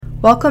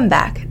Welcome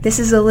back. This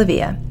is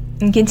Olivia.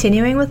 In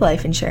continuing with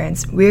life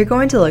insurance, we are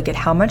going to look at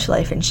how much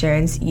life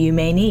insurance you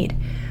may need.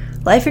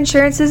 Life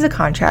insurance is a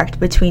contract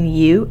between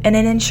you and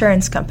an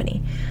insurance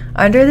company.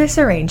 Under this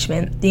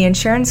arrangement, the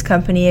insurance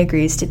company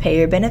agrees to pay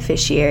your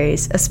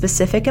beneficiaries a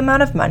specific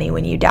amount of money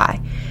when you die.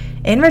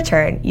 In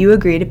return, you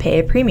agree to pay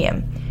a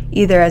premium,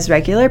 either as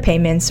regular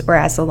payments or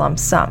as a lump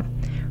sum.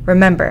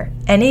 Remember,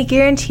 any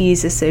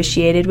guarantees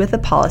associated with a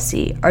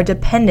policy are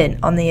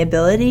dependent on the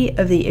ability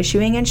of the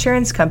issuing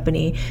insurance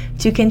company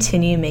to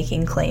continue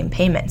making claim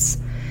payments.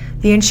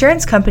 The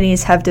insurance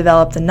companies have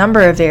developed a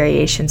number of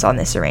variations on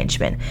this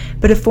arrangement,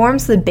 but it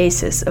forms the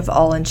basis of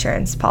all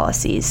insurance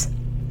policies.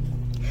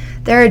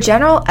 There are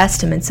general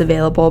estimates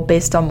available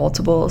based on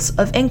multiples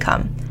of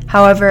income.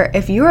 However,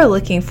 if you are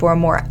looking for a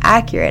more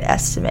accurate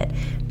estimate,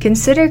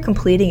 consider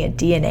completing a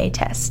DNA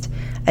test.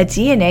 A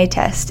DNA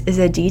test is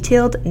a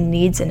detailed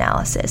needs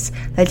analysis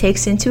that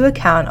takes into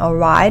account a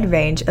wide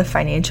range of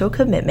financial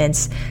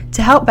commitments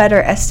to help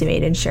better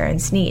estimate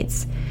insurance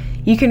needs.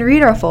 You can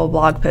read our full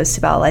blog post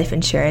about life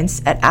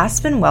insurance at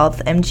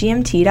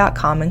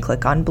aspenwealthmgmt.com and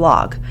click on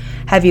blog.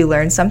 Have you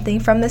learned something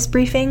from this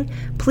briefing?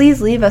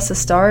 Please leave us a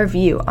star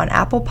review on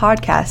Apple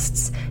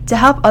Podcasts to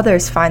help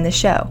others find the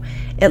show.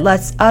 It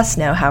lets us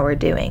know how we're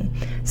doing.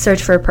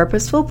 Search for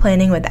Purposeful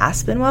Planning with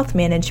Aspen Wealth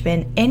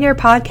Management in your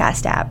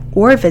podcast app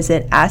or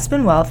visit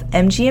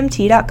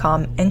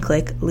aspenwealthmgmt.com and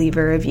click Leave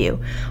a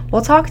Review.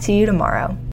 We'll talk to you tomorrow.